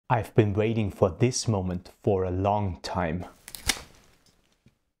I've been waiting for this moment for a long time.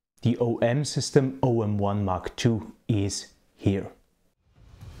 The OM system OM-1 Mark II is here.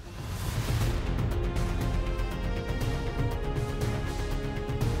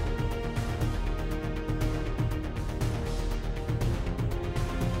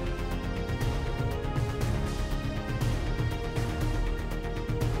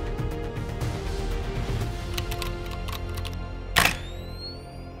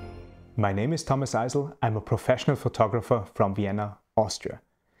 My name is Thomas Eisl. I'm a professional photographer from Vienna, Austria.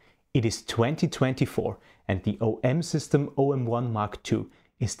 It is 2024 and the OM system OM-1 Mark II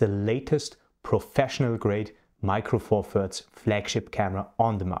is the latest professional-grade Micro Four Thirds flagship camera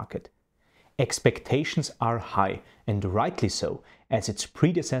on the market. Expectations are high, and rightly so, as its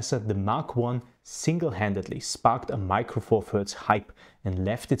predecessor, the Mark I, single-handedly sparked a Micro Four Thirds hype and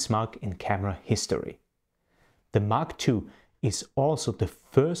left its mark in camera history. The Mark II is also the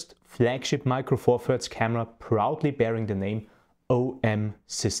first flagship Micro Four Thirds camera proudly bearing the name OM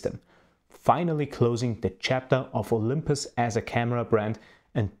system, finally closing the chapter of Olympus as a camera brand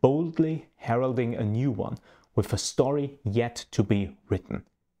and boldly heralding a new one with a story yet to be written.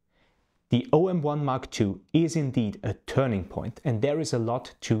 The OM-1 Mark II is indeed a turning point, and there is a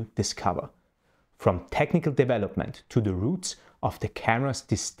lot to discover. From technical development to the roots of the camera's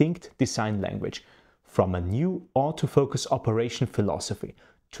distinct design language, from a new autofocus operation philosophy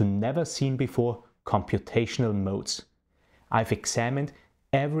to never-seen-before computational modes. I've examined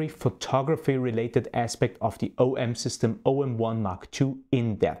every photography-related aspect of the OM system OM-1 Mark II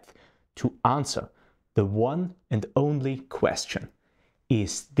in depth to answer the one and only question: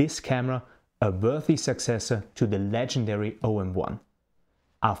 is this camera a worthy successor to the legendary OM-1?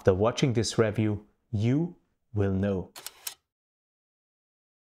 After watching this review, you will know.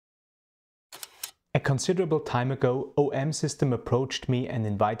 A considerable time ago, OM system approached me and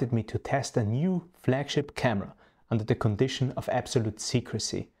invited me to test a new flagship camera under the condition of absolute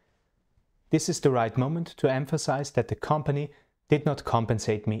secrecy. This is the right moment to emphasize that the company did not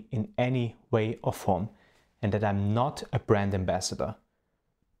compensate me in any way or form, and that I'm not a brand ambassador.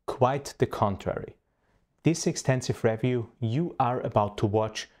 Quite the contrary. This extensive review you are about to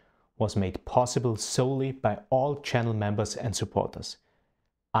watch was made possible solely by all channel members and supporters.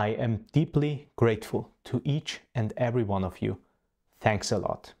 I am deeply grateful to each and every one of you. Thanks a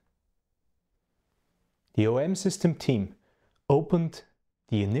lot. The OM system team opened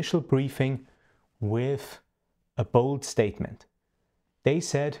the initial briefing with a bold statement. They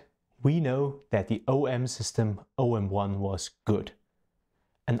said, "We know that the OM system OM-1 was good."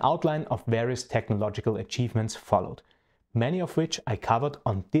 An outline of various technological achievements followed, many of which I covered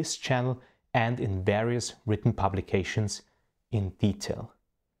on this channel and in various written publications in detail.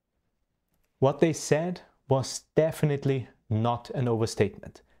 What they said was definitely not an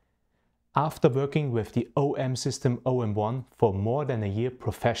overstatement. After working with the OM system OM-1 for more than a year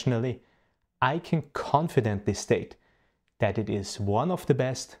professionally, I can confidently state that it is one of the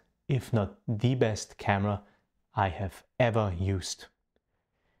best, if not the best camera I have ever used.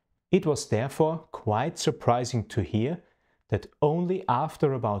 It was therefore quite surprising to hear that only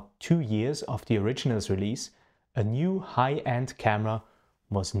after about 2 years of the original's release, a new high-end camera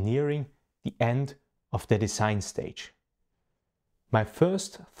was nearing the end of the design stage. My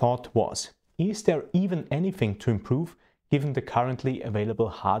first thought was, is there even anything to improve given the currently available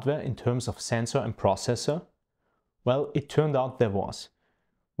hardware in terms of sensor and processor? Well, it turned out there was.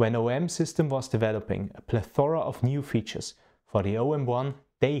 When OM system was developing a plethora of new features for the OM-1,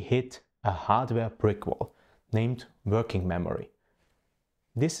 they hit a hardware brick wall named working memory.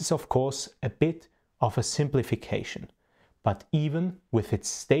 This is of course a bit of a simplification. But even with its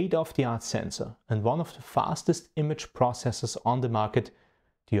state-of-the-art sensor and one of the fastest image processors on the market,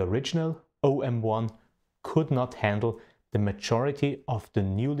 the original OM-1 could not handle the majority of the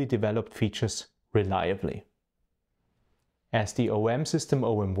newly developed features reliably. As the OM system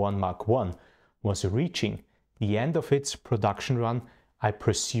OM-1 Mark I was reaching the end of its production run, I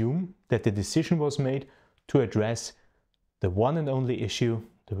presume that the decision was made to address the one and only issue,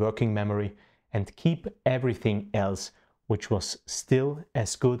 the working memory, and keep everything else which was still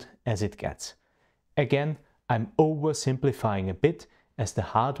as good as it gets. Again, I'm oversimplifying a bit, as the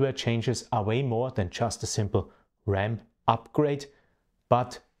hardware changes are way more than just a simple RAM upgrade,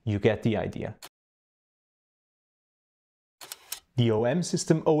 but you get the idea. The OM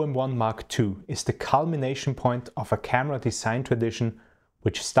system OM-1 Mark II is the culmination point of a camera design tradition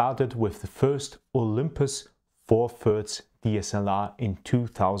which started with the first Olympus 4/3 DSLR in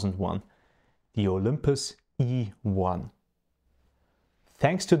 2001, the Olympus E1.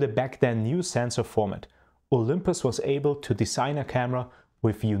 Thanks to the back then new sensor format, Olympus was able to design a camera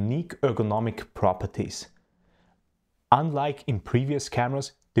with unique ergonomic properties. Unlike in previous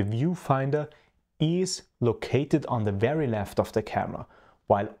cameras, the viewfinder is located on the very left of the camera,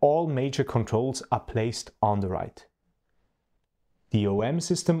 while all major controls are placed on the right. The OM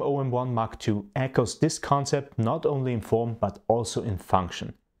system OM-1 Mark II echoes this concept not only in form but also in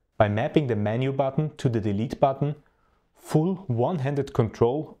function. By mapping the menu button to the delete button, full one-handed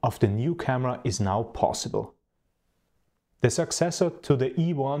control of the new camera is now possible. The successor to the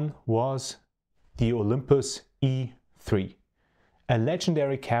E1 was the Olympus E3, a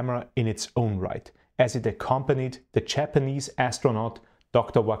legendary camera in its own right, as it accompanied the Japanese astronaut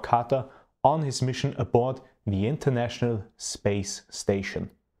Dr. Wakata on his mission aboard the International Space Station.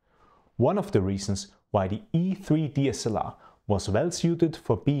 One of the reasons why the E3 DSLR was well suited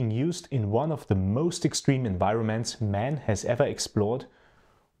for being used in one of the most extreme environments man has ever explored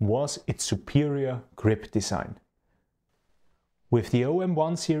was its superior grip design. With the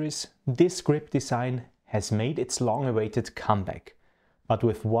OM-1 series, this grip design has made its long-awaited comeback, but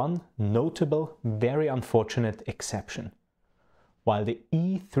with one notable, very unfortunate exception. While the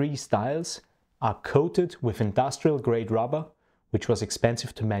E3 styles are coated with industrial-grade rubber, which was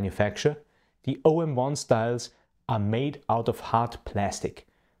expensive to manufacture, the OM-1 styles are made out of hard plastic,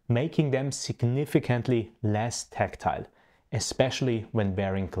 making them significantly less tactile, especially when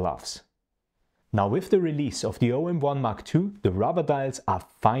wearing gloves. Now with the release of the OM-1 Mark II, the rubber dials are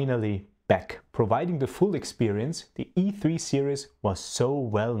finally back, providing the full experience the E3 series was so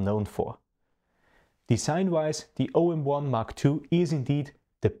well known for. Design-wise, the OM-1 Mark II is indeed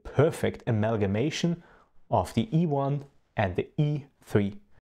the perfect amalgamation of the E1 and the E3.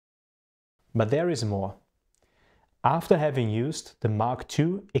 But there is more. After having used the Mark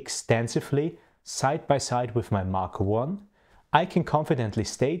II extensively side by side with my Mark I, I can confidently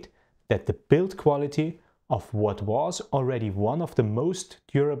state that the build quality of what was already one of the most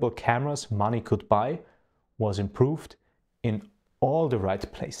durable cameras money could buy was improved in all the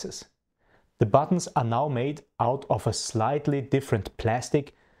right places. The buttons are now made out of a slightly different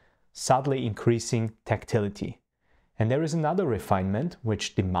plastic, subtly increasing tactility. And there is another refinement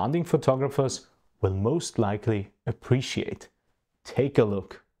which demanding photographers will most likely appreciate. Take a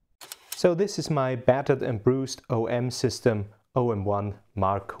look. So this is my battered and bruised OM system OM-1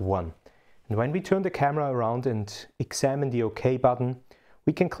 Mark I. And when we turn the camera around and examine the OK button,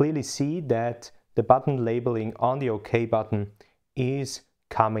 we can clearly see that the button labeling on the OK button is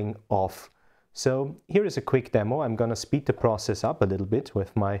coming off. So here is a quick demo. I'm going to speed the process up a little bit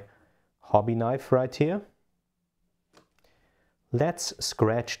with my hobby knife right here. Let's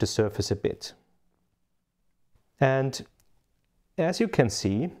scratch the surface a bit. And as you can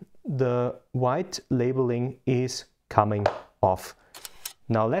see, the white labeling is coming off.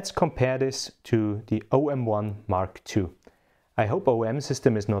 Now let's compare this to the OM-1 Mark II. I hope OM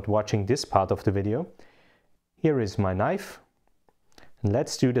system is not watching this part of the video. Here is my knife. And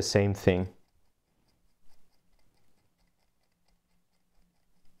let's do the same thing.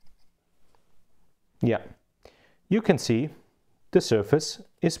 Yeah, you can see the surface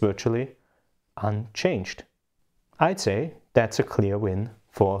is virtually unchanged. I'd say that's a clear win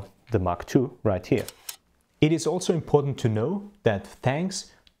for the Mark II right here. It is also important to know that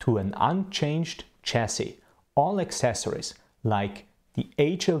thanks to an unchanged chassis, all accessories like the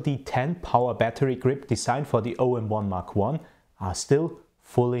HLD10 power battery grip designed for the OM-1 Mark I are still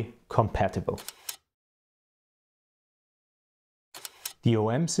fully compatible. The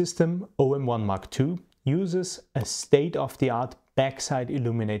OM system OM-1 Mark II uses a state-of-the-art backside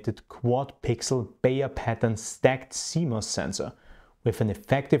illuminated quad-pixel Bayer pattern stacked CMOS sensor with an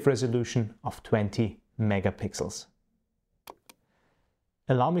effective resolution of 20 megapixels.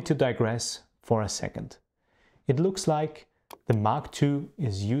 Allow me to digress for a second. It looks like the Mark II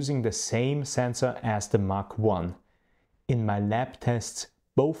is using the same sensor as the Mark I. In my lab tests,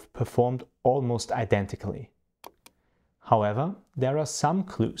 both performed almost identically. However, there are some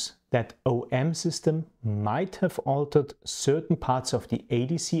clues that OM system might have altered certain parts of the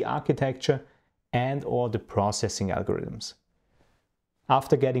ADC architecture and/or the processing algorithms.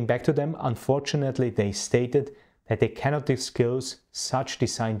 After getting back to them, unfortunately they stated that they cannot disclose such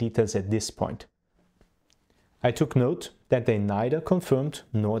design details at this point. I took note that they neither confirmed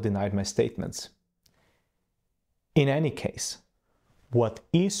nor denied my statements. In any case, what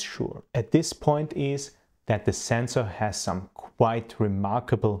is sure at this point is that the sensor has some quite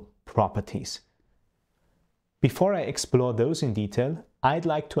remarkable properties. Before I explore those in detail, I'd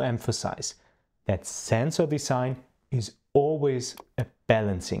like to emphasize that sensor design is always a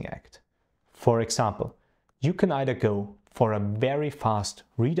balancing act. For example, you can either go for a very fast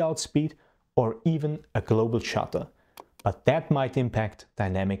readout speed or even a global shutter, but that might impact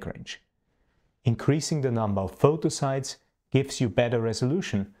dynamic range. Increasing the number of photosites gives you better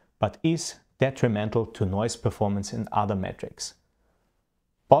resolution, but is detrimental to noise performance in other metrics.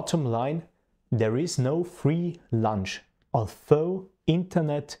 Bottom line, there is no free lunch, although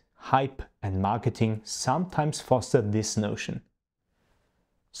internet, hype and marketing sometimes foster this notion.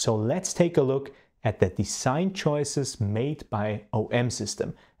 So let's take a look at the design choices made by OM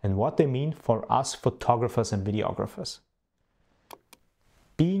system and what they mean for us photographers and videographers.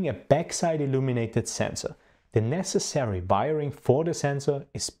 Being a backside illuminated sensor, the necessary wiring for the sensor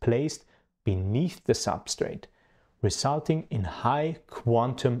is placed beneath the substrate, resulting in high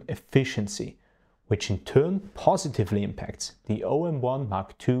quantum efficiency, which in turn positively impacts the OM-1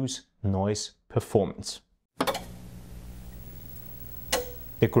 Mark II's noise performance.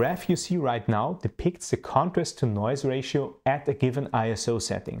 The graph you see right now depicts the contrast to noise ratio at a given ISO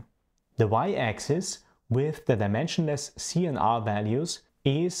setting. The y-axis with the dimensionless CNR values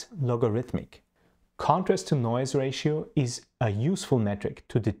is logarithmic. Contrast to noise ratio is a useful metric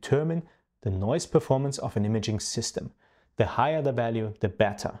to determine the noise performance of an imaging system. The higher the value, the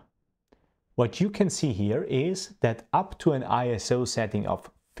better. What you can see here is that up to an ISO setting of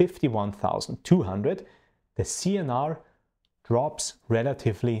 51,200, the CNR drops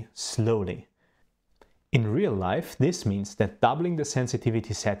relatively slowly. In real life, this means that doubling the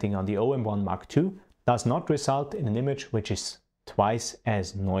sensitivity setting on the OM-1 Mark II does not result in an image which is twice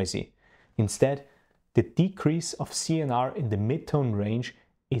as noisy. Instead, the decrease of CNR in the midtone range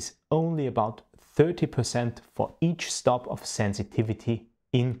is only about 30% for each stop of sensitivity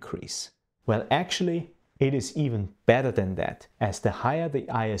increase. Well, actually, it is even better than that, as the higher the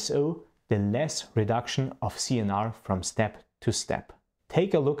ISO, the less reduction of CNR from step to step.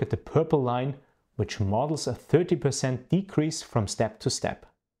 Take a look at the purple line, which models a 30% decrease from step to step.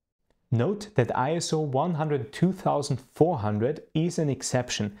 Note that ISO 102,400 is an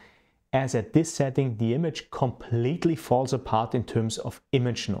exception, as at this setting the image completely falls apart in terms of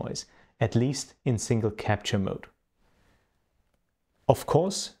image noise, at least in single capture mode. Of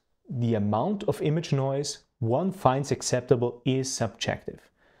course, the amount of image noise one finds acceptable is subjective,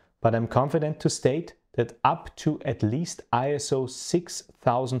 but I'm confident to state that up to at least ISO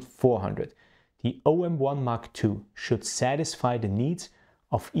 6400, the OM-1 Mark II should satisfy the needs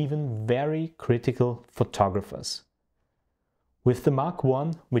of even very critical photographers. With the Mark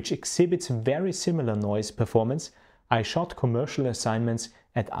I, which exhibits very similar noise performance, I shot commercial assignments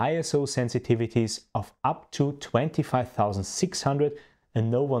at ISO sensitivities of up to 25,600 and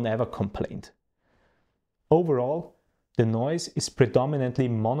no one ever complained. Overall, the noise is predominantly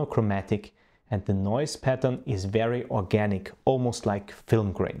monochromatic and the noise pattern is very organic, almost like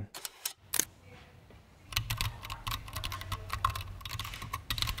film grain.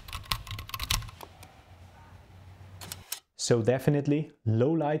 So definitely,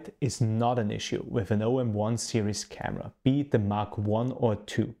 low light is not an issue with an OM-1 series camera, be it the Mark I or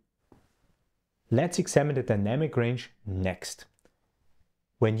II. Let's examine the dynamic range next.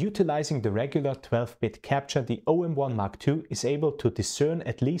 When utilizing the regular 12-bit capture, the OM-1 Mark II is able to discern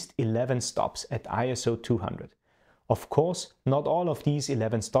at least 11 stops at ISO 200. Of course, not all of these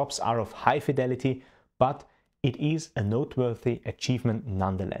 11 stops are of high fidelity, but it is a noteworthy achievement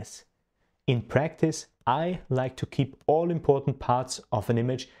nonetheless. In practice, I like to keep all important parts of an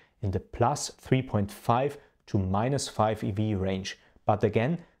image in the plus 3.5 to minus 5 EV range, but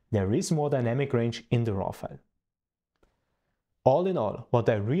again, there is more dynamic range in the RAW file. All in all, what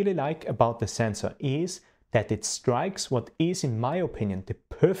I really like about the sensor is that it strikes what is, in my opinion, the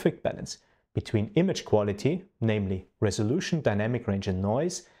perfect balance between image quality, namely resolution, dynamic range and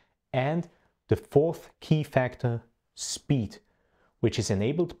noise, and the fourth key factor, speed, which is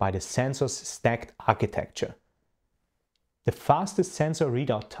enabled by the sensor's stacked architecture. The fastest sensor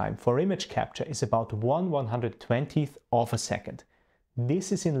readout time for image capture is about 1/120th of a second.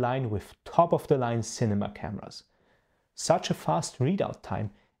 This is in line with top-of-the-line cinema cameras. Such a fast readout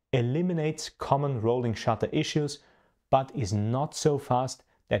time eliminates common rolling shutter issues, but is not so fast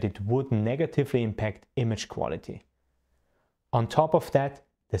that it would negatively impact image quality. On top of that,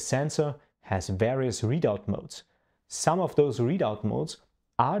 the sensor has various readout modes. Some of those readout modes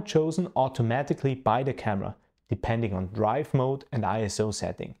are chosen automatically by the camera, depending on drive mode and ISO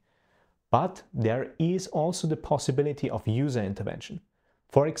setting. But there is also the possibility of user intervention.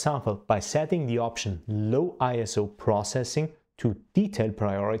 For example, by setting the option low ISO processing to detail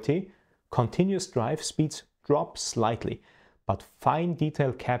priority, continuous drive speeds drop slightly, but fine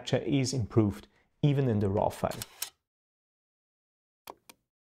detail capture is improved even in the RAW file.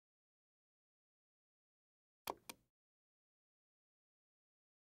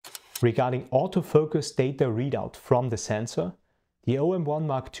 Regarding autofocus data readout from the sensor, the OM-1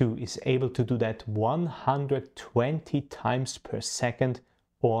 Mark II is able to do that 120 times per second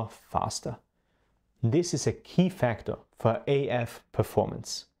or faster. This is a key factor for AF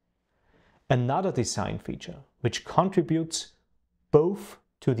performance. Another design feature which contributes both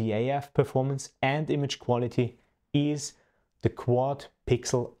to the AF performance and image quality is the quad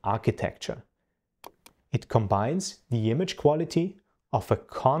pixel architecture. It combines the image quality of a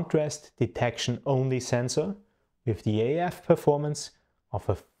contrast detection only sensor with the AF performance of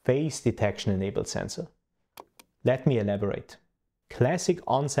a phase detection enabled sensor. Let me elaborate. Classic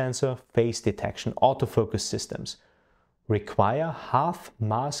on-sensor phase detection autofocus systems require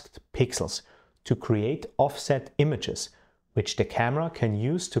half-masked pixels to create offset images, which the camera can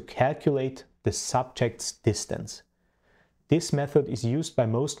use to calculate the subject's distance. This method is used by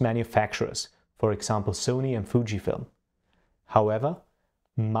most manufacturers, for example Sony and Fujifilm. However,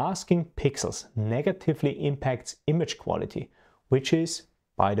 masking pixels negatively impacts image quality, which is,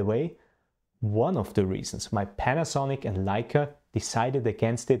 by the way, one of the reasons why Panasonic and Leica decided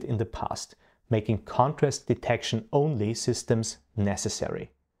against it in the past, making contrast detection only systems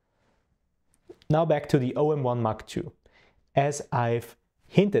necessary. Now back to the OM-1 Mark II. As I've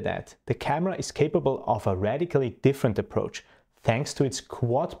hinted at, the camera is capable of a radically different approach thanks to its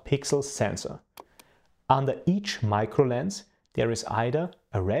quad pixel sensor. Under each micro lens, there is either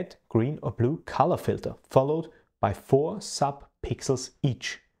a red, green or blue color filter, followed by 4 sub-pixels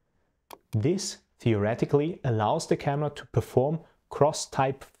each. This theoretically allows the camera to perform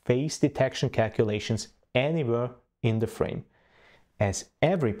cross-type phase detection calculations anywhere in the frame, as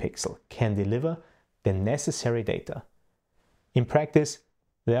every pixel can deliver the necessary data. In practice,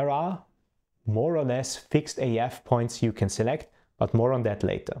 there are more or less fixed AF points you can select, but more on that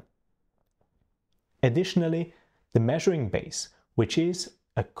later. Additionally, the measuring base, which is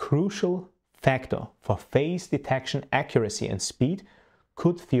a crucial factor for phase detection accuracy and speed,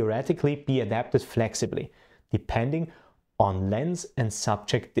 could theoretically be adapted flexibly, depending on lens and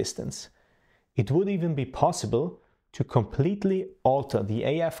subject distance. It would even be possible to completely alter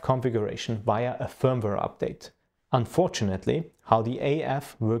the AF configuration via a firmware update. Unfortunately, how the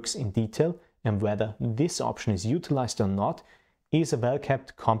AF works in detail and whether this option is utilized or not is a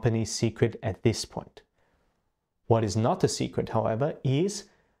well-kept company secret at this point. What is not a secret, however, is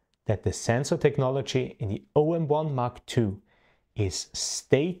that the sensor technology in the OM-1 Mark II is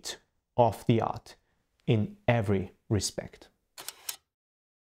state-of-the-art in every respect.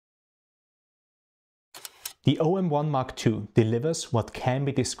 The OM-1 Mark II delivers what can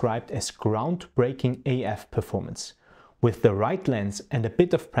be described as groundbreaking AF performance. With the right lens and a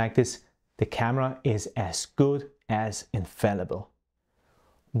bit of practice, the camera is as good as infallible.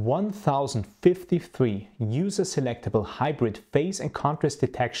 1053 user-selectable hybrid phase and contrast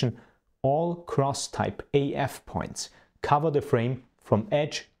detection, all cross-type AF points, cover the frame from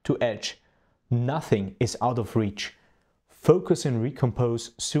edge to edge. Nothing is out of reach. Focus and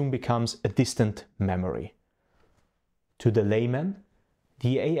recompose soon becomes a distant memory. To the layman,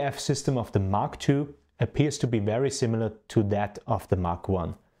 the AF system of the Mark II appears to be very similar to that of the Mark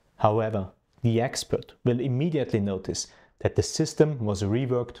I. However, the expert will immediately notice that the system was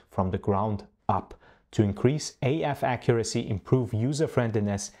reworked from the ground up to increase AF accuracy, improve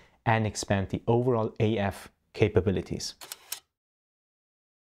user-friendliness, and expand the overall AF capabilities.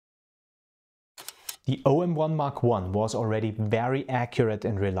 The OM-1 Mark I was already very accurate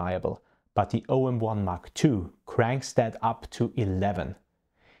and reliable, but the OM-1 Mark II cranks that up to 11.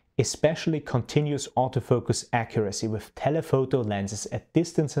 Especially continuous autofocus accuracy with telephoto lenses at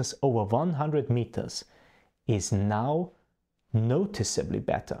distances over 100 meters is now noticeably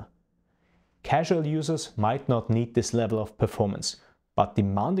better. Casual users might not need this level of performance, but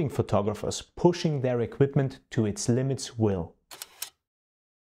demanding photographers pushing their equipment to its limits will.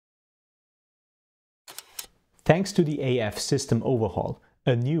 Thanks to the AF system overhaul,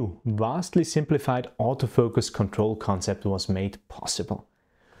 a new, vastly simplified autofocus control concept was made possible.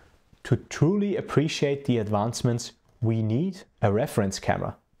 To truly appreciate the advancements, we need a reference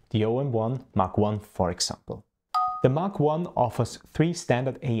camera, the OM-1 Mark I for example. The Mark I offers 3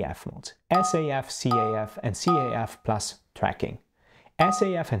 standard AF modes, SAF, CAF and CAF plus tracking.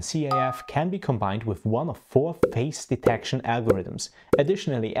 SAF and CAF can be combined with one of 4 phase detection algorithms.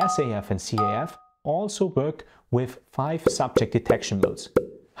 Additionally, SAF and CAF also work with 5 subject detection modes.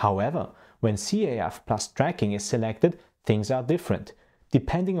 However, when CAF plus tracking is selected, things are different.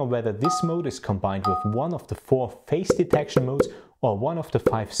 Depending on whether this mode is combined with one of the 4 phase detection modes or one of the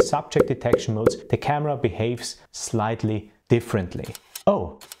 5 subject detection modes, the camera behaves slightly differently.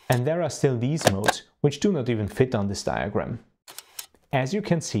 Oh, and there are still these modes, which do not even fit on this diagram. As you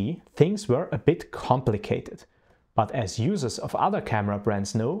can see, things were a bit complicated. But as users of other camera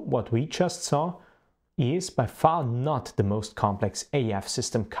brands know, what we just saw is by far not the most complex AF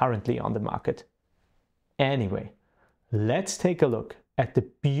system currently on the market. Anyway, let's take a look at the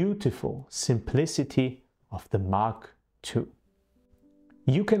beautiful simplicity of the Mark II.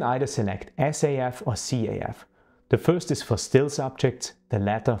 You can either select SAF or CAF. The first is for still subjects, the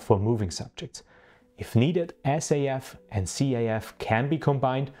latter for moving subjects. If needed, SAF and CAF can be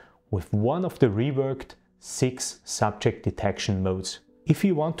combined with one of the reworked 6 subject detection modes. If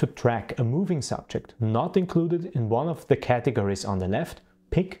you want to track a moving subject not included in one of the categories on the left,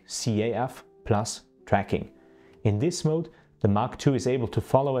 pick CAF plus tracking. In this mode, the Mark II is able to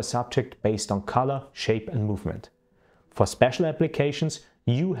follow a subject based on color, shape and movement. For special applications,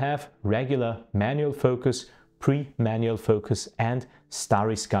 you have regular manual focus, pre-manual focus and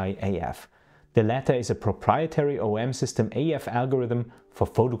Starry Sky AF. The latter is a proprietary OM system AF algorithm for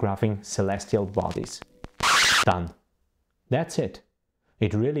photographing celestial bodies. Done. That's it.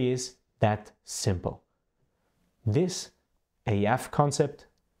 It really is that simple. This AF concept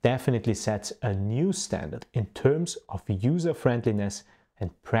definitely sets a new standard in terms of user-friendliness and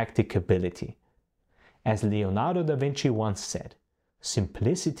practicability. As Leonardo da Vinci once said,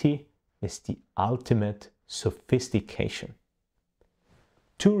 simplicity is the ultimate sophistication.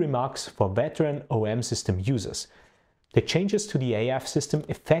 2 remarks for veteran OM system users. The changes to the AF system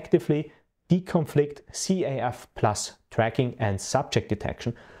effectively deconflict CAF plus tracking and subject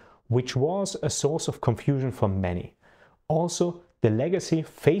detection, which was a source of confusion for many. Also, the legacy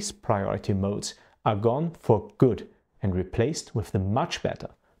face priority modes are gone for good and replaced with the much better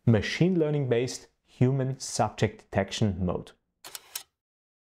machine learning based human subject detection mode.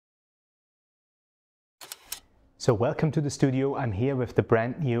 So welcome to the studio. I'm here with the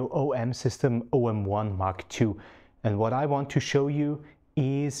brand new OM system OM-1 Mark II, and what I want to show you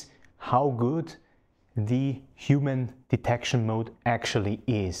is how good the human detection mode actually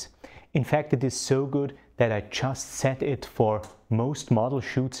is. In fact, it is so good that I just set it for most model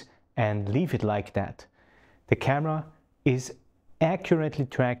shoots and leave it like that. The camera is accurately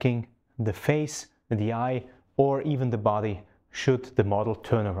tracking the face, the eye, or even the body should the model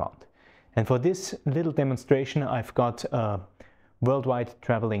turn around. And for this little demonstration, I've got a worldwide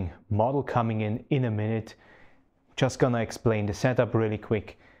traveling model coming in a minute. Just gonna explain the setup really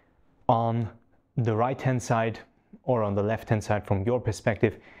quick. On the right hand side or on the left hand side from your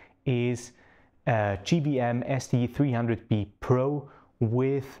perspective is a GVM SD300B Pro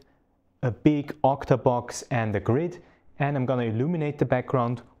with a big octabox and a grid, and I'm gonna illuminate the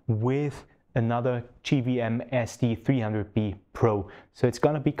background with another GVM SD300B Pro. So it's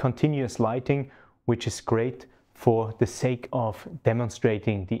gonna be continuous lighting, which is great for the sake of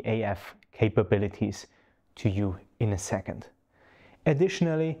demonstrating the AF capabilities to you in a second.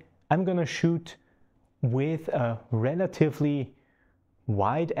 Additionally, I'm gonna shoot with a relatively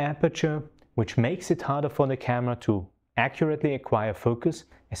wide aperture, which makes it harder for the camera to accurately acquire focus,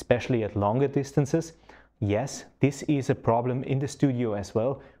 especially at longer distances. Yes, this is a problem in the studio as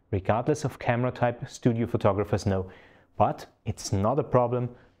well. Regardless of camera type, studio photographers know. But it's not a problem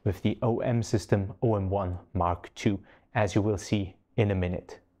with the OM system OM-1 Mark II, as you will see in a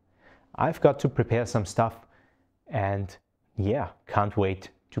minute. I've got to prepare some stuff and yeah, can't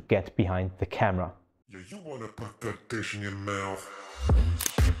wait to get behind the camera. Yeah, you wanna put that dish in your mouth.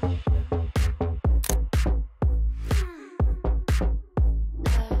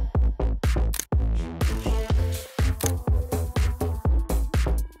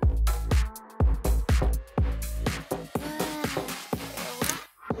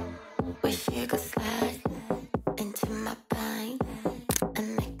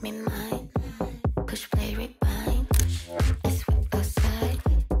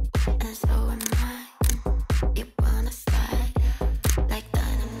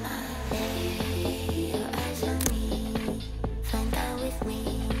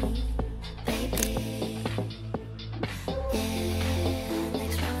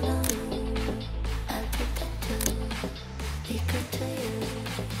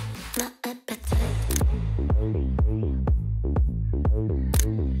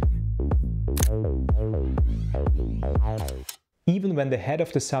 Even when the head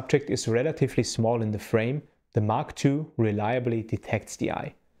of the subject is relatively small in the frame, the Mark II reliably detects the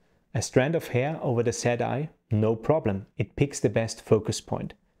eye. A strand of hair over the said eye? No problem, it picks the best focus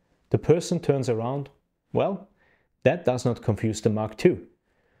point. The person turns around? Well, that does not confuse the Mark II.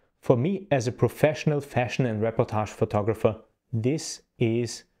 For me, as a professional fashion and reportage photographer, this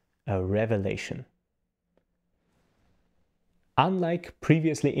is a revelation. Unlike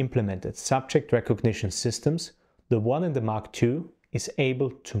previously implemented subject recognition systems, the one in the Mark II is able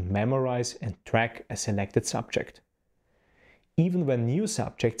to memorize and track a selected subject. Even when new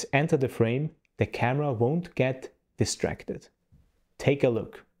subjects enter the frame, the camera won't get distracted. Take a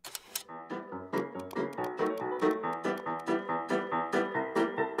look.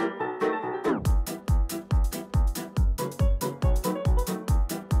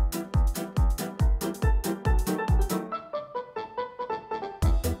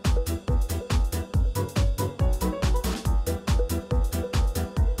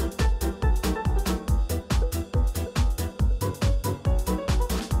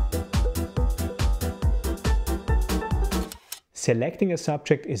 Selecting a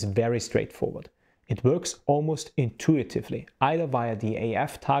subject is very straightforward. It works almost intuitively, either via the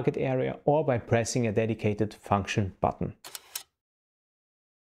AF target area or by pressing a dedicated function button.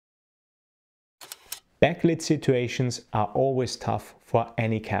 Backlit situations are always tough for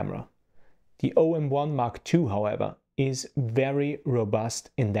any camera. The OM-1 Mark II, however, is very robust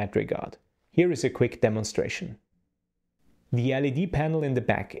in that regard. Here is a quick demonstration. The LED panel in the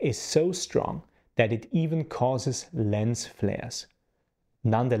back is so strong that it even causes lens flares.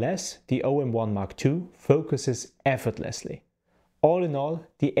 Nonetheless, the OM-1 Mark II focuses effortlessly. All in all,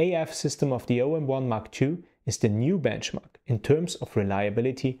 the AF system of the OM-1 Mark II is the new benchmark in terms of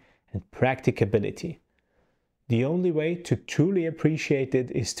reliability and practicability. The only way to truly appreciate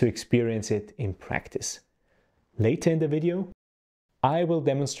it is to experience it in practice. Later in the video, I will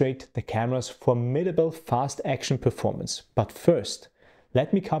demonstrate the camera's formidable fast action performance, but first,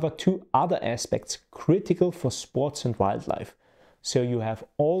 let me cover two other aspects critical for sports and wildlife, so you have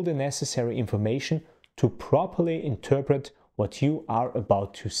all the necessary information to properly interpret what you are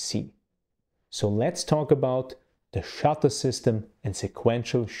about to see. So let's talk about the shutter system and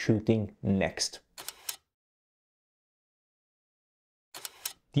sequential shooting next.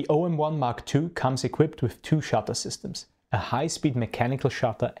 The OM-1 Mark II comes equipped with two shutter systems, a high-speed mechanical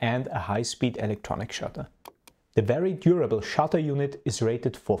shutter and a high-speed electronic shutter. The very durable shutter unit is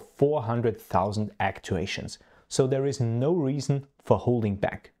rated for 400,000 actuations, so there is no reason for holding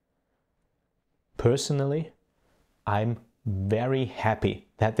back. Personally, I'm very happy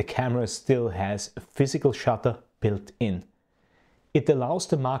that the camera still has a physical shutter built in. It allows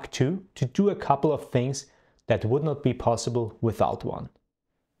the Mark II to do a couple of things that would not be possible without one.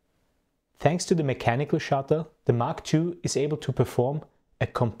 Thanks to the mechanical shutter, the Mark II is able to perform a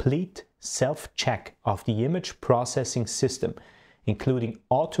complete self-check of the image processing system, including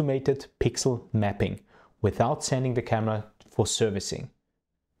automated pixel mapping, without sending the camera for servicing.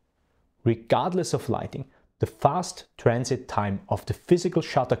 Regardless of lighting, the fast transit time of the physical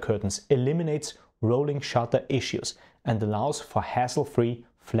shutter curtains eliminates rolling shutter issues and allows for hassle-free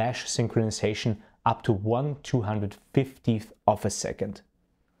flash synchronization up to 1/250th of a second.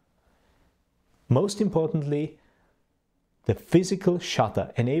 Most importantly, the physical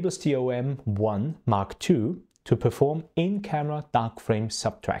shutter enables the OM-1 Mark II to perform in-camera dark frame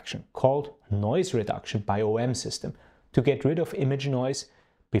subtraction, called noise reduction by OM system, to get rid of image noise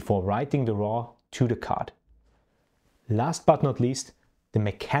before writing the RAW to the card. Last but not least, the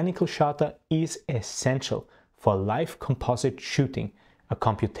mechanical shutter is essential for live composite shooting, a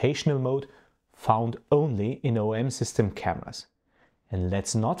computational mode found only in OM system cameras. And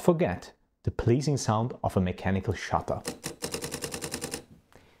let's not forget the pleasing sound of a mechanical shutter.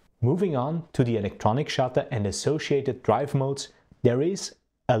 Moving on to the electronic shutter and associated drive modes, there is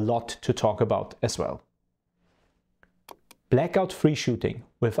a lot to talk about as well. Blackout-free shooting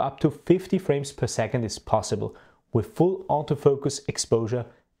with up to 50 frames per second is possible with full autofocus exposure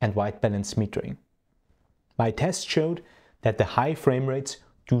and white balance metering. My test showed that the high frame rates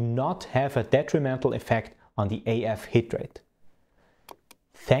do not have a detrimental effect on the AF hit rate.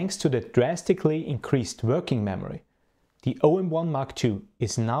 Thanks to the drastically increased working memory, the OM-1 Mark II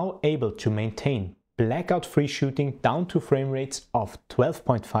is now able to maintain blackout-free shooting down to frame rates of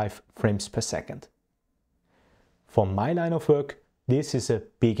 12.5 frames per second. For my line of work, this is a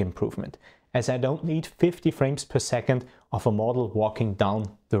big improvement, as I don't need 50 frames per second of a model walking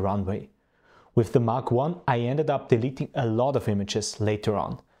down the runway. With the Mark I, I ended up deleting a lot of images later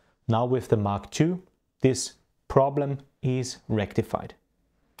on. Now with the Mark II, this problem is rectified.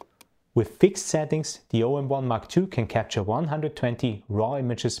 With fixed settings, the OM-1 Mark II can capture 120 RAW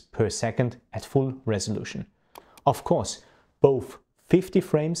images per second at full resolution. Of course, both 50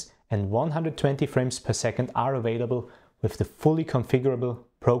 frames and 120 frames per second are available with the fully configurable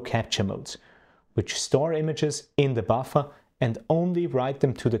Pro Capture modes, which store images in the buffer and only write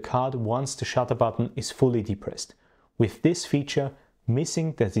them to the card once the shutter button is fully depressed. With this feature,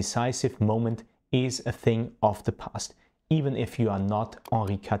 missing the decisive moment is a thing of the past, even if you are not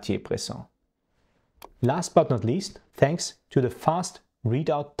Henri Cartier-Bresson. Last but not least, thanks to the fast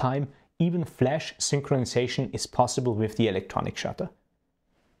readout time, even flash synchronization is possible with the electronic shutter.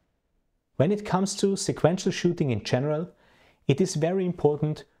 When it comes to sequential shooting in general, it is very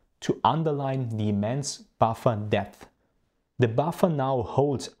important to underline the immense buffer depth. The buffer now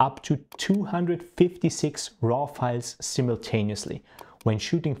holds up to 256 RAW files simultaneously when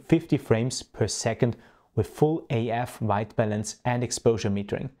shooting 50 frames per second with full AF white balance and exposure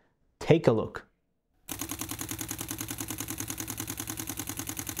metering. Take a look.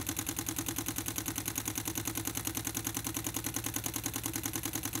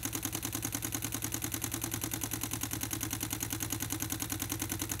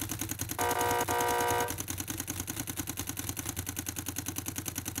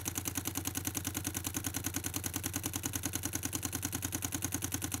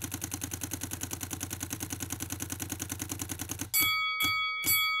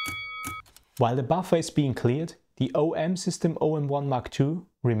 While the buffer is being cleared, the OM system OM-1 Mark II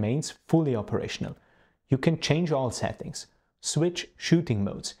remains fully operational. You can change all settings, switch shooting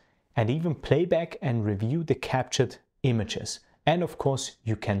modes, and even playback and review the captured images. And of course,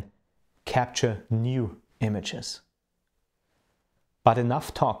 you can capture new images. But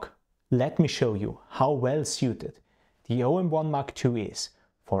enough talk. Let me show you how well suited the OM-1 Mark II is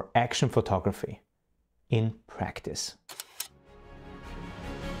for action photography in practice.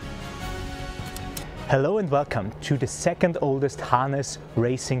 Hello and welcome to the second oldest harness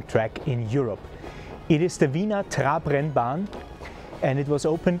racing track in Europe. It is the Wiener Trabrennbahn and it was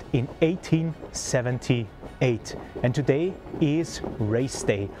opened in 1878. And today is race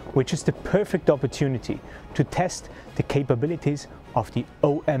day, which is the perfect opportunity to test the capabilities of the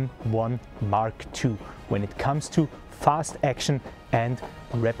OM-1 Mark II when it comes to fast action and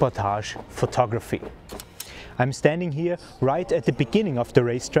reportage photography. I'm standing here right at the beginning of the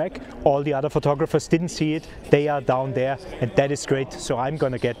racetrack. All the other photographers didn't see it. They are down there and that is great. So I'm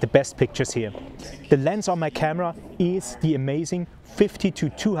gonna get the best pictures here. The lens on my camera is the amazing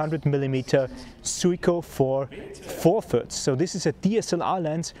 50-200mm Suico for 4/3. So this is a DSLR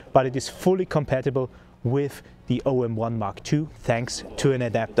lens, but it is fully compatible with the OM-1 Mark II thanks to an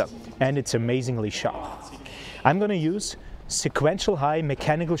adapter. And it's amazingly sharp. I'm gonna use sequential high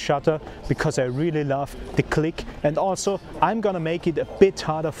mechanical shutter because I really love the click, and also I'm gonna make it a bit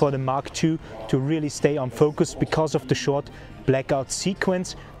harder for the Mark II to really stay on focus because of the short blackout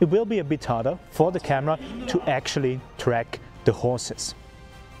sequence. It will be a bit harder for the camera to actually track the horses.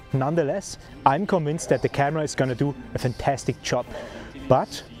 Nonetheless, I'm convinced that the camera is gonna do a fantastic job,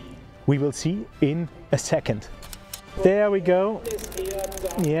 but we will see in a second. There we go.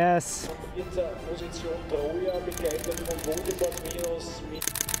 Yes.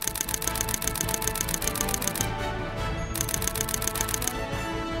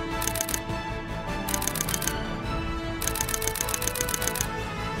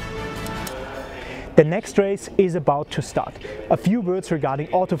 The next race is about to start. A few words regarding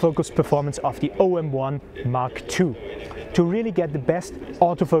autofocus performance of the OM-1 Mark II. To really get the best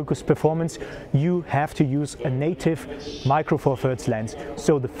autofocus performance, you have to use a native micro four thirds lens.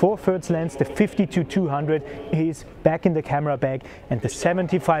 So the 4/3 lens, the 50-200, is back in the camera bag, and the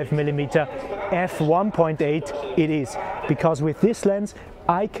 75mm f1.8 it is. Because with this lens,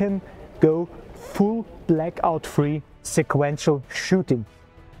 I can go full blackout free sequential shooting.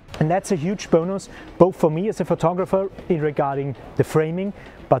 And that's a huge bonus, both for me as a photographer regarding the framing,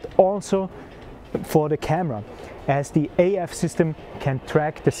 but also for the camera, as the AF system can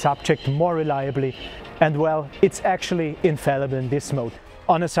track the subject more reliably, and well, it's actually infallible in this mode.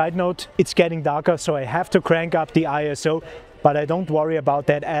 On a side note, it's getting darker, so I have to crank up the ISO, but I don't worry about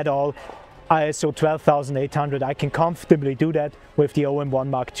that at all. ISO 12,800, I can comfortably do that with the OM-1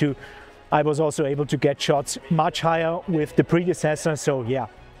 Mark II. I was also able to get shots much higher with the predecessor, so yeah,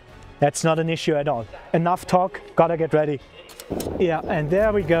 that's not an issue at all. Enough talk, gotta get ready. Yeah, and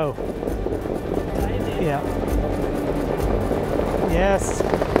there we go. Yeah. Yes.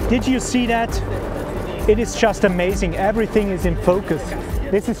 Did you see that? It is just amazing. Everything is in focus.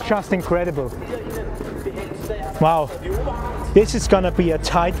 This is just incredible. Wow. This is gonna be a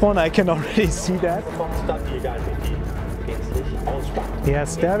tight one. I can already see that.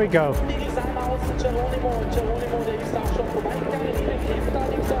 Yes, there we go.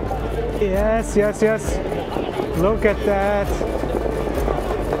 Yes, yes, yes. Look at that.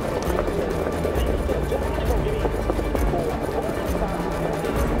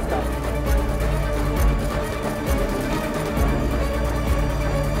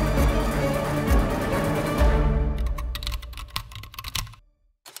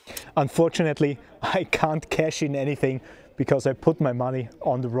 Unfortunately, I can't cash in anything because I put my money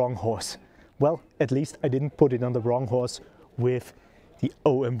on the wrong horse. Well, at least I didn't put it on the wrong horse with the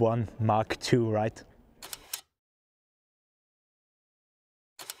OM-1 Mark II, right?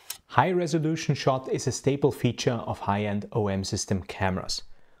 High-resolution shot is a staple feature of high-end OM system cameras.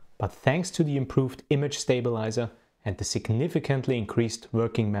 But thanks to the improved image stabilizer and the significantly increased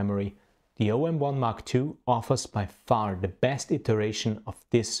working memory, the OM-1 Mark II offers by far the best iteration of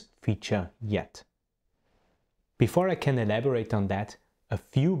this feature yet. Before I can elaborate on that, a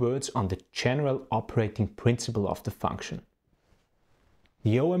few words on the general operating principle of the function.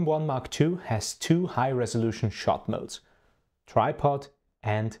 The OM-1 Mark II has two high-resolution shot modes, tripod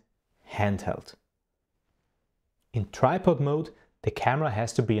and handheld. In tripod mode, the camera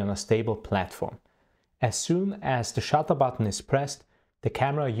has to be on a stable platform. As soon as the shutter button is pressed, the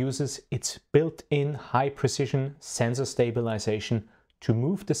camera uses its built-in high-precision sensor stabilization to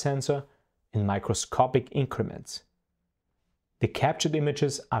move the sensor in microscopic increments. The captured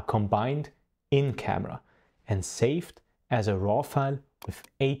images are combined in camera and saved as a RAW file with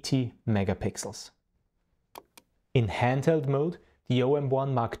 80 megapixels. In handheld mode, the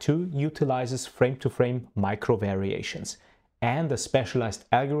OM-1 Mark II utilizes frame-to-frame micro variations and a specialized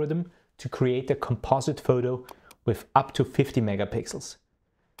algorithm to create a composite photo with up to 50 megapixels.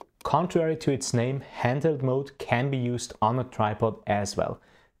 Contrary to its name, handheld mode can be used on a tripod as well,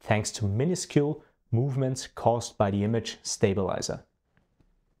 thanks to minuscule movements caused by the image stabilizer.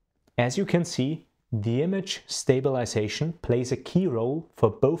 As you can see, the image stabilization plays a key role for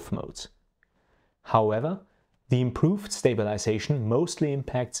both modes. However, the improved stabilization mostly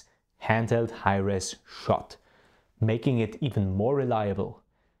impacts handheld high-res shot, making it even more reliable.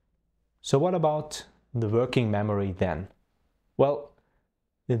 So what about the working memory then? Well,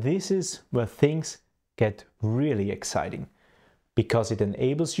 this is where things get really exciting, because it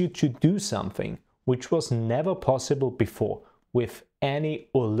enables you to do something which was never possible before with any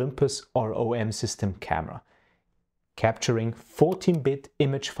Olympus or OM system camera, capturing 14-bit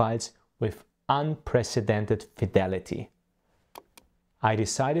image files with unprecedented fidelity. I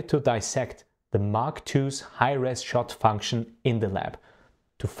decided to dissect the Mark II's high-res shot function in the lab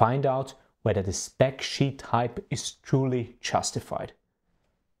to find out whether the spec sheet hype is truly justified.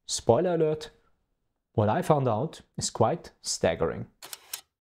 Spoiler alert, what I found out is quite staggering.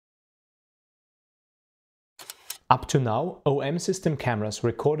 Up to now, OM system cameras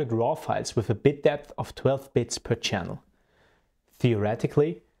recorded RAW files with a bit depth of 12 bits per channel.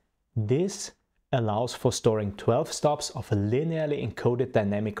 Theoretically, this allows for storing 12 stops of a linearly encoded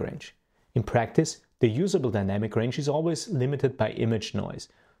dynamic range. In practice, the usable dynamic range is always limited by image noise,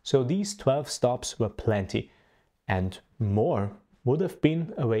 so these 12 stops were plenty, and more would have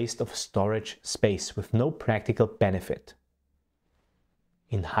been a waste of storage space with no practical benefit.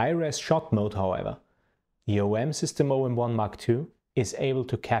 In high-res shot mode, however, the OM system OM-1 Mark II is able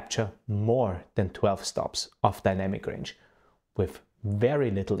to capture more than 12 stops of dynamic range with very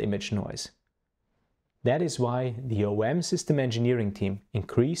little image noise. That is why the OM system engineering team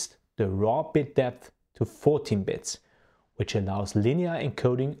increased the raw bit depth to 14 bits, which allows linear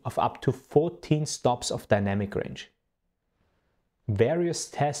encoding of up to 14 stops of dynamic range. Various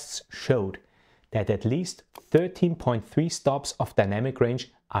tests showed that at least 13.3 stops of dynamic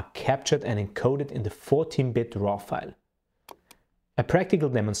range are captured and encoded in the 14-bit RAW file. A practical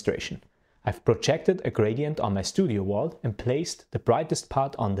demonstration. I've projected a gradient on my studio wall and placed the brightest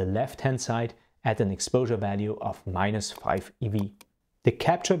part on the left-hand side at an exposure value of -5 eV. The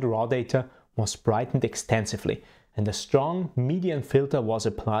captured raw data was brightened extensively and a strong median filter was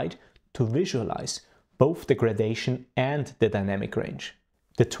applied to visualize both the gradation and the dynamic range.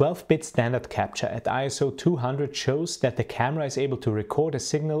 The 12-bit standard capture at ISO 200 shows that the camera is able to record a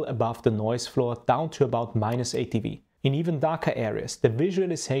signal above the noise floor down to about -8 eV. In even darker areas, the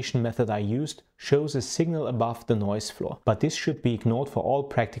visualization method I used shows a signal above the noise floor, but this should be ignored for all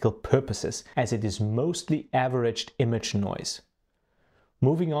practical purposes, as it is mostly averaged image noise.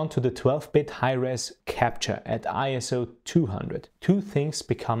 Moving on to the 12-bit high-res capture at ISO 200, two things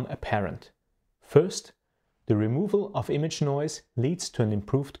become apparent. First, the removal of image noise leads to an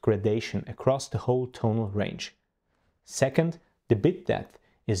improved gradation across the whole tonal range. Second, the bit depth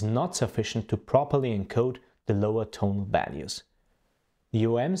is not sufficient to properly encode the lower tonal values. The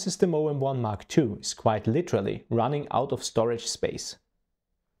OM system OM-1 Mark II is quite literally running out of storage space.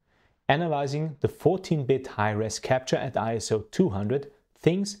 Analyzing the 14-bit high-res capture at ISO 200,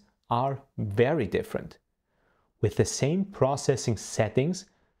 things are very different. With the same processing settings,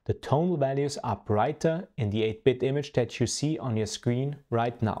 the tonal values are brighter in the 8-bit image that you see on your screen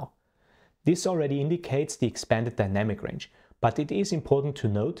right now. This already indicates the expanded dynamic range, but it is important to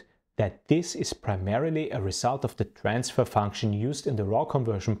note that this is primarily a result of the transfer function used in the raw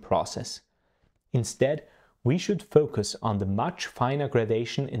conversion process. Instead, we should focus on the much finer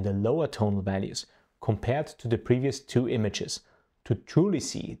gradation in the lower tonal values compared to the previous two images to truly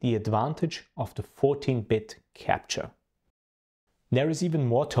see the advantage of the 14-bit capture. There is even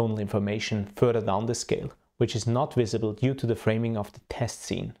more tonal information further down the scale, which is not visible due to the framing of the test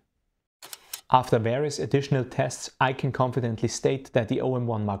scene. After various additional tests, I can confidently state that the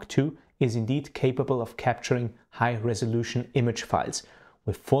OM-1 Mark II is indeed capable of capturing high-resolution image files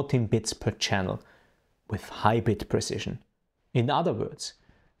with 14 bits per channel, with high bit precision. In other words,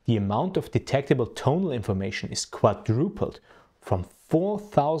 the amount of detectable tonal information is quadrupled from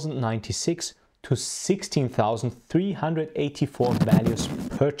 4096 to 16,384 values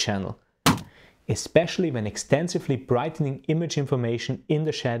per channel. Especially when extensively brightening image information in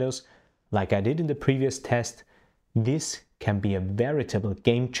the shadows, like I did in the previous test, this can be a veritable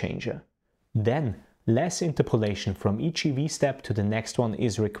game changer. Then, less interpolation from each EV step to the next one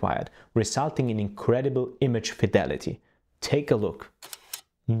is required, resulting in incredible image fidelity. Take a look.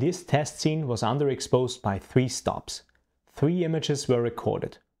 This test scene was underexposed by 3 stops. 3 images were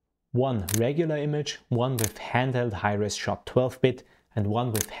recorded. 1 regular image, 1 with handheld high-res shot 12-bit, and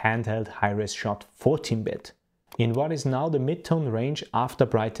 1 with handheld high-res shot 14-bit. In what is now the mid-tone range after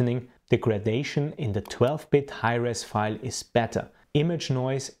brightening, the gradation in the 12-bit high-res file is better. Image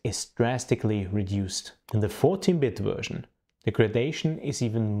noise is drastically reduced. In the 14-bit version, the gradation is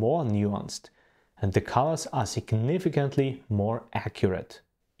even more nuanced, and the colors are significantly more accurate.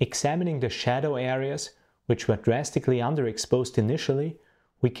 Examining the shadow areas, which were drastically underexposed initially,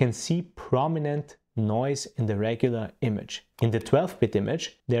 we can see prominent noise in the regular image. In the 12-bit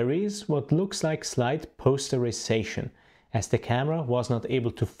image, there is what looks like slight posterization, as the camera was not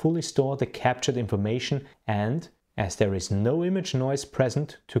able to fully store the captured information and as there is no image noise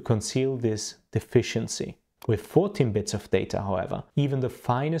present to conceal this deficiency. With 14 bits of data, however, even the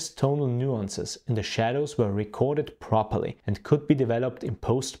finest tonal nuances in the shadows were recorded properly and could be developed in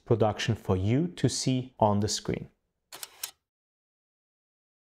post-production for you to see on the screen.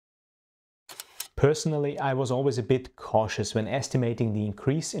 Personally, I was always a bit cautious when estimating the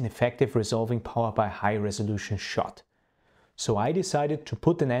increase in effective resolving power by high-resolution shot. So I decided to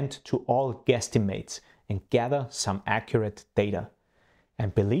put an end to all guesstimates and gather some accurate data.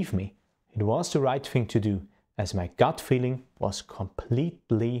 And believe me, it was the right thing to do, as my gut feeling was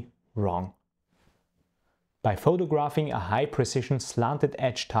completely wrong. By photographing a high-precision slanted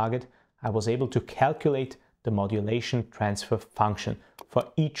edge target, I was able to calculate the modulation transfer function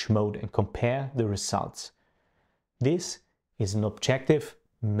for each mode and compare the results. This is an objective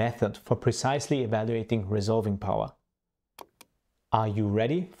method for precisely evaluating resolving power. Are you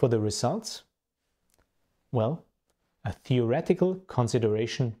ready for the results? Well, a theoretical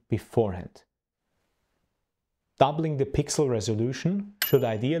consideration beforehand. Doubling the pixel resolution should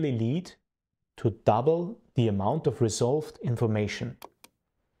ideally lead to double the amount of resolved information.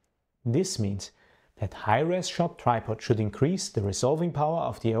 This means that high-res shot tripod should increase the resolving power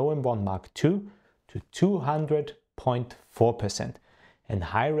of the OM-1 Mark II to 200.4% and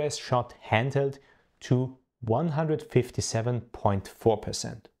high-res shot handheld to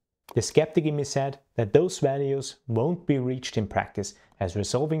 157.4%. The skeptic in me said that those values won't be reached in practice, as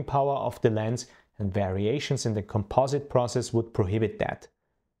resolving power of the lens and variations in the composite process would prohibit that.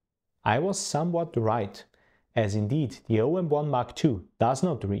 I was somewhat right, as indeed the OM-1 Mark II does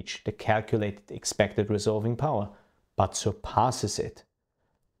not reach the calculated expected resolving power, but surpasses it.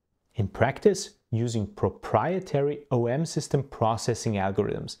 In practice, using proprietary OM system processing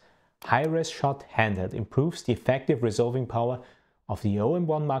algorithms, high-res shot handheld improves the effective resolving power of the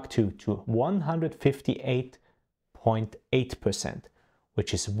OM-1 Mark II to 158.8%,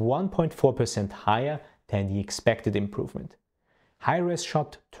 which is 1.4% higher than the expected improvement. High-res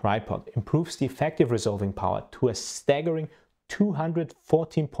shot tripod improves the effective resolving power to a staggering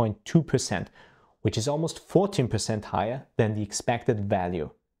 214.2%, which is almost 14% higher than the expected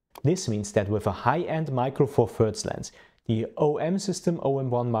value. This means that with a high-end micro four thirds lens, the OM system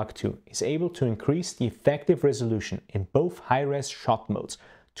OM-1 Mark II is able to increase the effective resolution in both high-res shot modes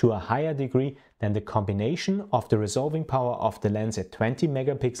to a higher degree than the combination of the resolving power of the lens at 20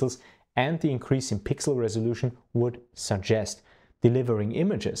 megapixels and the increase in pixel resolution would suggest, delivering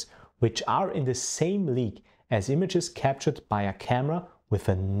images which are in the same league as images captured by a camera with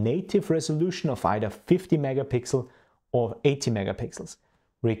a native resolution of either 50 megapixel or 80 megapixels,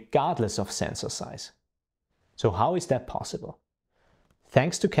 regardless of sensor size. So how is that possible?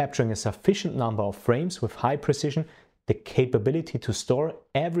 Thanks to capturing a sufficient number of frames with high precision, the capability to store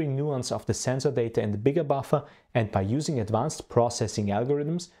every nuance of the sensor data in the bigger buffer, and by using advanced processing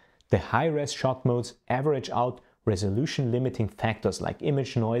algorithms, the high-res shot modes average out resolution limiting factors like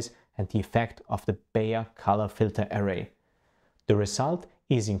image noise and the effect of the Bayer color filter array. The result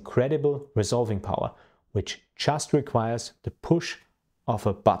is incredible resolving power, which just requires the push of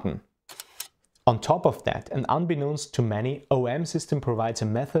a button. On top of that, and unbeknownst to many, OM system provides a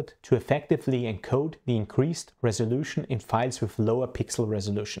method to effectively encode the increased resolution in files with lower pixel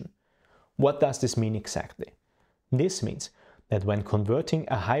resolution. What does this mean exactly? This means that when converting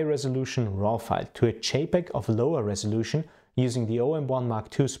a high-resolution RAW file to a JPEG of lower resolution using the OM-1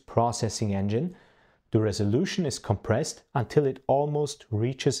 Mark II's processing engine, the resolution is compressed until it almost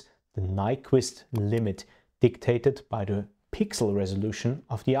reaches the Nyquist limit dictated by the pixel resolution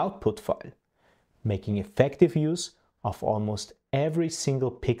of the output file, making effective use of almost every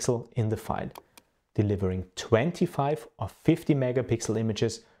single pixel in the file, delivering 25 or 50 megapixel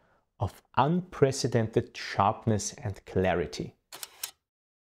images of unprecedented sharpness and clarity.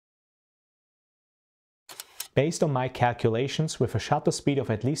 Based on my calculations, with a shutter speed of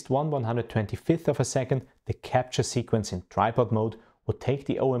at least 1/125th of a second, the capture sequence in tripod mode would take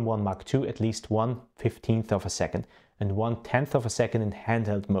the OM-1 Mark II at least 1/15th of a second and 1/10th of a second in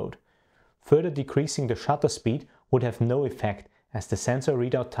handheld mode. Further decreasing the shutter speed would have no effect, as the sensor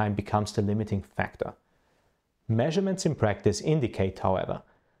readout time becomes the limiting factor. Measurements in practice indicate, however,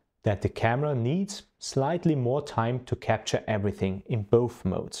 that the camera needs slightly more time to capture everything in both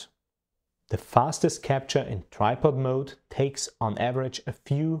modes. The fastest capture in tripod mode takes on average a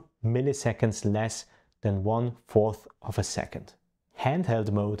few milliseconds less than 1/4 of a second.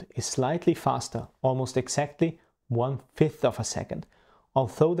 Handheld mode is slightly faster, almost exactly 1/5 of a second,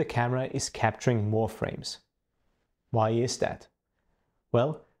 although the camera is capturing more frames. Why is that?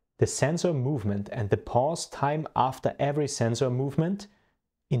 Well, the sensor movement and the pause time after every sensor movement,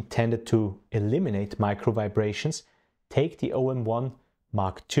 intended to eliminate micro vibrations, take the OM-1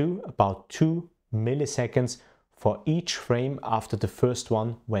 Mark II about 2 milliseconds for each frame after the first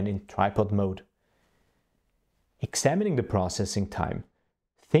one when in tripod mode. Examining the processing time,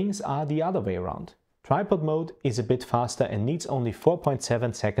 things are the other way around. Tripod mode is a bit faster and needs only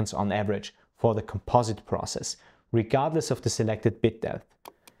 4.7 seconds on average for the composite process, regardless of the selected bit depth.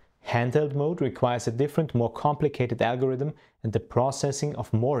 Handheld mode requires a different, more complicated algorithm and the processing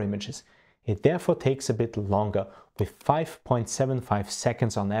of more images. It therefore takes a bit longer, with 5.75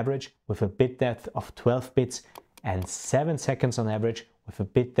 seconds on average with a bit depth of 12 bits and 7 seconds on average with a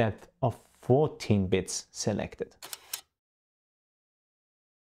bit depth of 14 bits selected.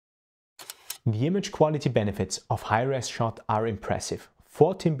 The image quality benefits of high-res shot are impressive.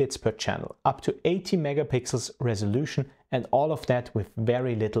 14 bits per channel, up to 80 megapixels resolution, and all of that with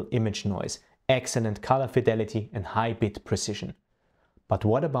very little image noise, excellent color fidelity and high bit precision. But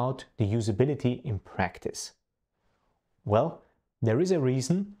what about the usability in practice? Well, there is a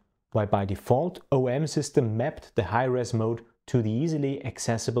reason why by default OM system mapped the high-res mode to the easily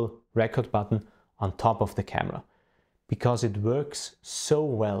accessible record button on top of the camera, because it works so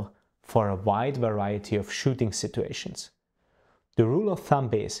well for a wide variety of shooting situations. The rule of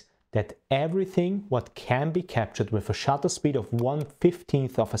thumb is that everything what can be captured with a shutter speed of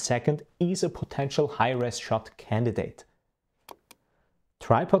 1/15th of a second is a potential high-res shot candidate.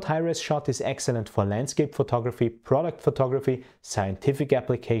 Tripod high-res shot is excellent for landscape photography, product photography, scientific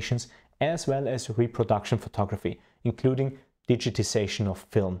applications, as well as reproduction photography, including digitization of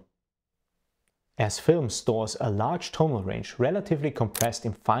film. As film stores a large tonal range relatively compressed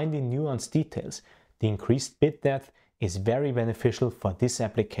in finely nuanced details, the increased bit depth is very beneficial for this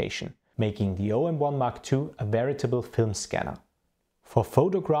application, making the OM-1 Mark II a veritable film scanner. For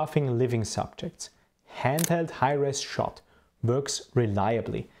photographing living subjects, handheld high-res shot works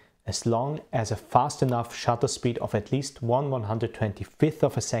reliably as long as a fast enough shutter speed of at least 1/125th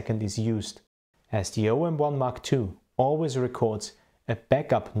of a second is used. As the OM-1 Mark II always records a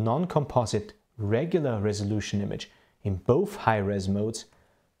backup non-composite regular resolution image in both high-res modes,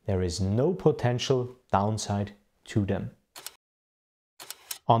 there is no potential downside to them.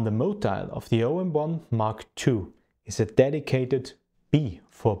 On the mode dial of the OM-1 Mark II is a dedicated B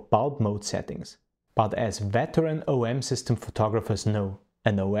for bulb mode settings. But as veteran OM system photographers know,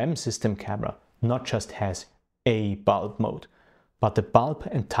 an OM system camera not just has a bulb mode, but the bulb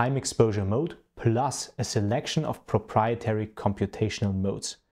and time exposure mode plus a selection of proprietary computational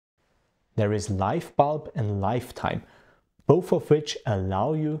modes. There is live bulb and lifetime, both of which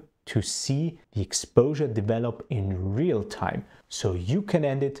allow you to see the exposure develop in real time, so you can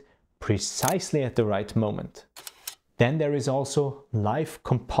end it precisely at the right moment. Then there is also live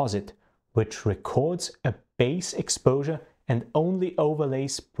composite, which records a base exposure and only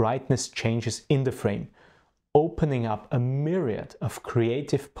overlays brightness changes in the frame, opening up a myriad of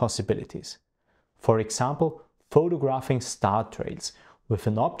creative possibilities. For example, photographing star trails, with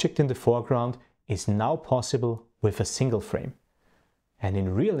an object in the foreground is now possible with a single frame. And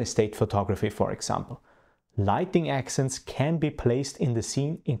in real estate photography, for example, lighting accents can be placed in the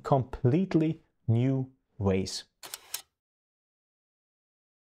scene in completely new ways.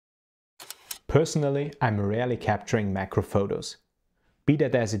 Personally, I'm rarely capturing macro photos. Be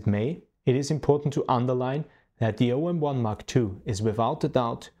that as it may, it is important to underline that the OM-1 Mark II is without a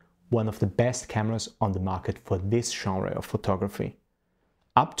doubt one of the best cameras on the market for this genre of photography.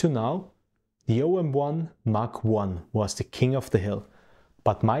 Up to now, the OM-1 Mark I was the king of the hill,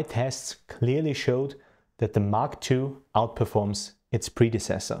 but my tests clearly showed that the Mark II outperforms its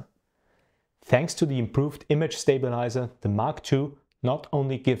predecessor. Thanks to the improved image stabilizer, the Mark II not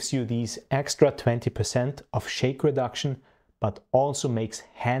only gives you these extra 20% of shake reduction, but also makes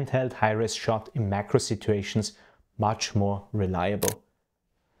handheld high-res shot in macro situations much more reliable.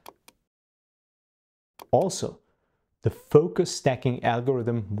 Also, the focus stacking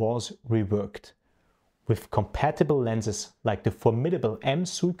algorithm was reworked. With compatible lenses like the formidable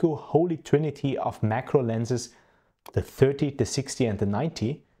M-Suico holy trinity of macro lenses, the 30, the 60 and the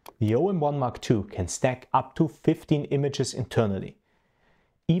 90, the OM-1 Mark II can stack up to 15 images internally.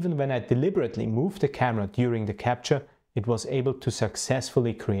 Even when I deliberately moved the camera during the capture, it was able to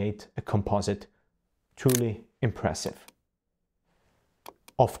successfully create a composite. Truly impressive.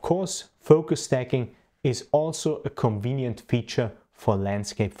 Of course, focus stacking is also a convenient feature for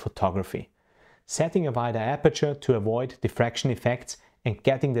landscape photography. Setting a wider aperture to avoid diffraction effects and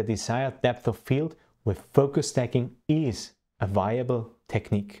getting the desired depth of field with focus stacking is a viable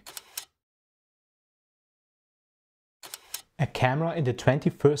technique. A camera in the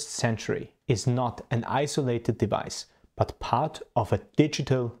 21st century is not an isolated device, but part of a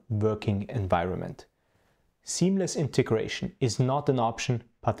digital working environment. Seamless integration is not an option,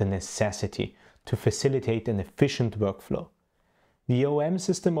 but a necessity to facilitate an efficient workflow. The OM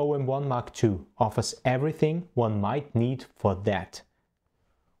system OM-1 Mark II offers everything one might need for that.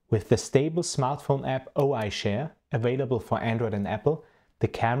 With the stable smartphone app iShare, available for Android and Apple, the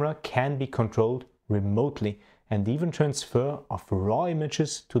camera can be controlled remotely, and even transfer of raw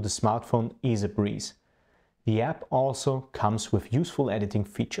images to the smartphone is a breeze. The app also comes with useful editing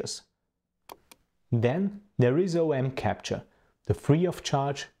features. Then there is OM Capture, the free of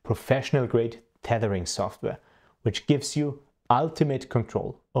charge, professional grade tethering software, which gives you ultimate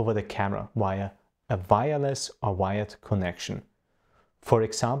control over the camera via a wireless or wired connection. For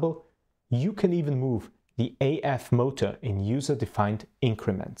example, you can even move the AF motor in user-defined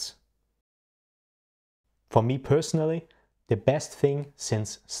increments. For me personally, the best thing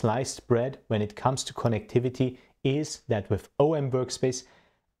since sliced bread when it comes to connectivity is that with OM Workspace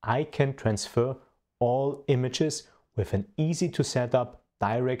I can transfer all images with an easy to set up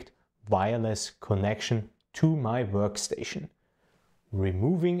direct wireless connection to my workstation.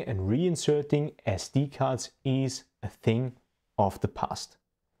 Removing and reinserting SD cards is a thing of the past.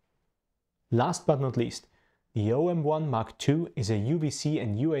 Last but not least, the OM-1 Mark II is a UVC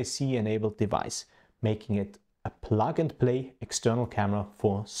and UAC enabled device, making it a plug-and-play external camera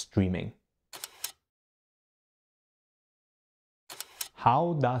for streaming.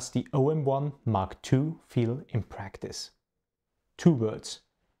 How does the OM-1 Mark II feel in practice? Two words: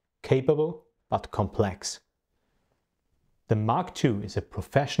 capable but complex. The Mark II is a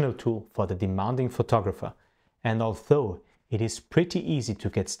professional tool for the demanding photographer, and although it is pretty easy to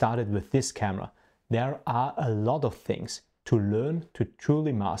get started with this camera, there are a lot of things to learn to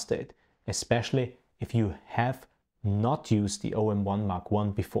truly master it, especially if you have not used the OM-1 Mark I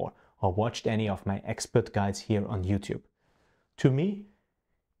before or watched any of my expert guides here on YouTube. To me,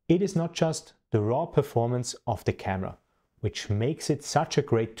 it is not just the raw performance of the camera, which makes it such a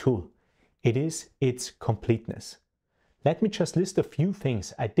great tool. It is its completeness. Let me just list a few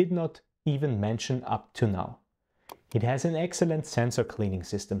things I did not even mention up to now. It has an excellent sensor cleaning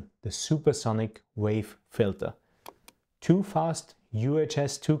system, the supersonic wave filter, 2 fast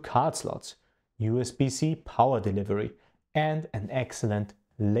UHS 2 card slots, USB-C power delivery, and an excellent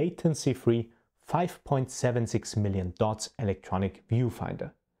latency-free 5.76 million dots electronic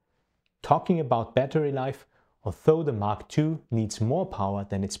viewfinder. Talking about battery life, although the Mark II needs more power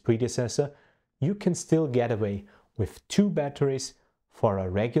than its predecessor, you can still get away with 2 batteries for a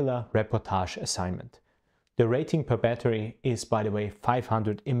regular reportage assignment. The rating per battery is, by the way,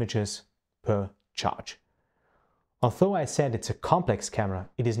 500 images per charge. Although I said it's a complex camera,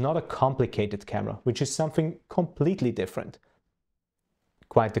 it is not a complicated camera, which is something completely different.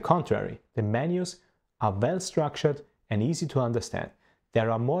 Quite the contrary, the menus are well structured and easy to understand.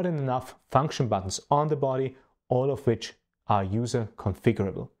 There are more than enough function buttons on the body, all of which are user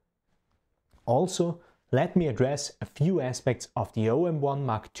configurable. Also, let me address a few aspects of the OM-1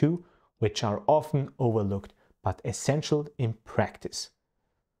 Mark II which are often overlooked but essential in practice.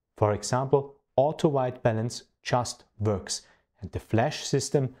 For example, auto white balance just works, and the flash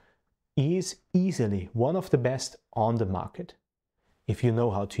system is easily one of the best on the market, if you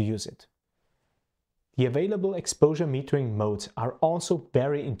know how to use it. The available exposure metering modes are also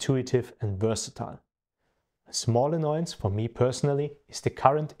very intuitive and versatile. A small annoyance for me personally is the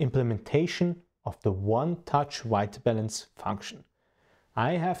current implementation of the one-touch white balance function.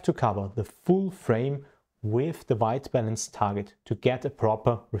 I have to cover the full frame with the white balance target to get a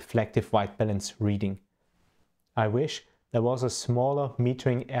proper reflective white balance reading. I wish there was a smaller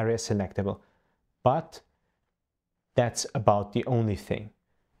metering area selectable, but that's about the only thing.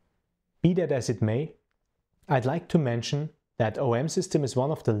 Be that as it may, I'd like to mention that OM System is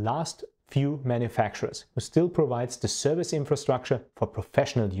one of the last few manufacturers who still provides the service infrastructure for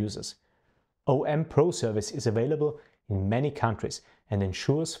professional users. OM Pro service is available in many countries and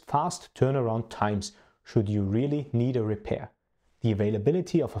ensures fast turnaround times should you really need a repair. The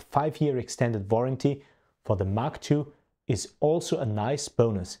availability of a 5-year extended warranty for the Mark II is also a nice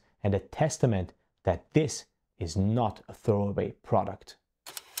bonus and a testament that this is not a throwaway product.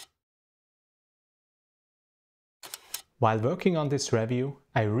 While working on this review,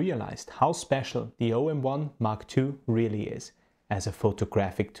 I realized how special the OM-1 Mark II really is as a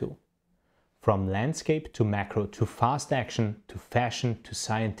photographic tool. From landscape to macro to fast action to fashion to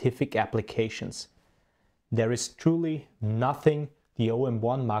scientific applications, there is truly nothing the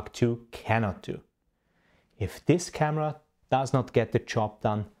OM-1 Mark II cannot do. If this camera does not get the job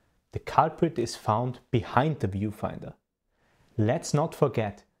done, the culprit is found behind the viewfinder. Let's not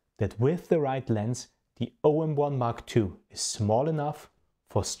forget that with the right lens, the OM-1 Mark II is small enough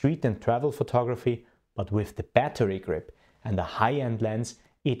for street and travel photography, but with the battery grip and a high-end lens,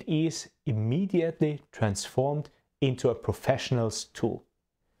 it is immediately transformed into a professional's tool.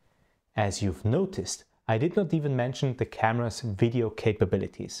 As you've noticed, I did not even mention the camera's video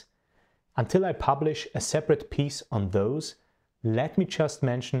capabilities. Until I publish a separate piece on those, let me just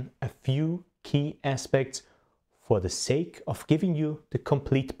mention a few key aspects for the sake of giving you the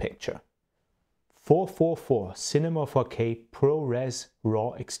complete picture. 444 Cinema 4K ProRes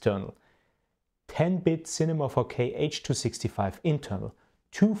RAW external, 10-bit Cinema 4K H.265 internal,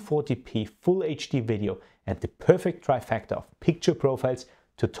 240p Full HD video, and the perfect trifecta of picture profiles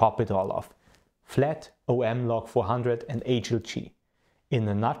to top it all off. Flat OM Log 400 and HLG. In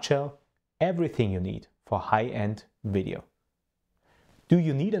a nutshell, everything you need for high-end video. Do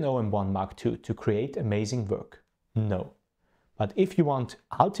you need an OM-1 Mark II to create amazing work? No. But if you want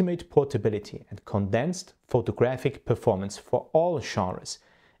ultimate portability and condensed photographic performance for all genres,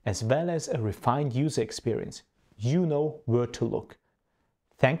 as well as a refined user experience, you know where to look.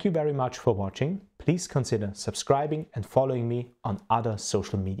 Thank you very much for watching. Please consider subscribing and following me on other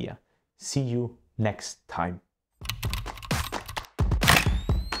social media. See you next time.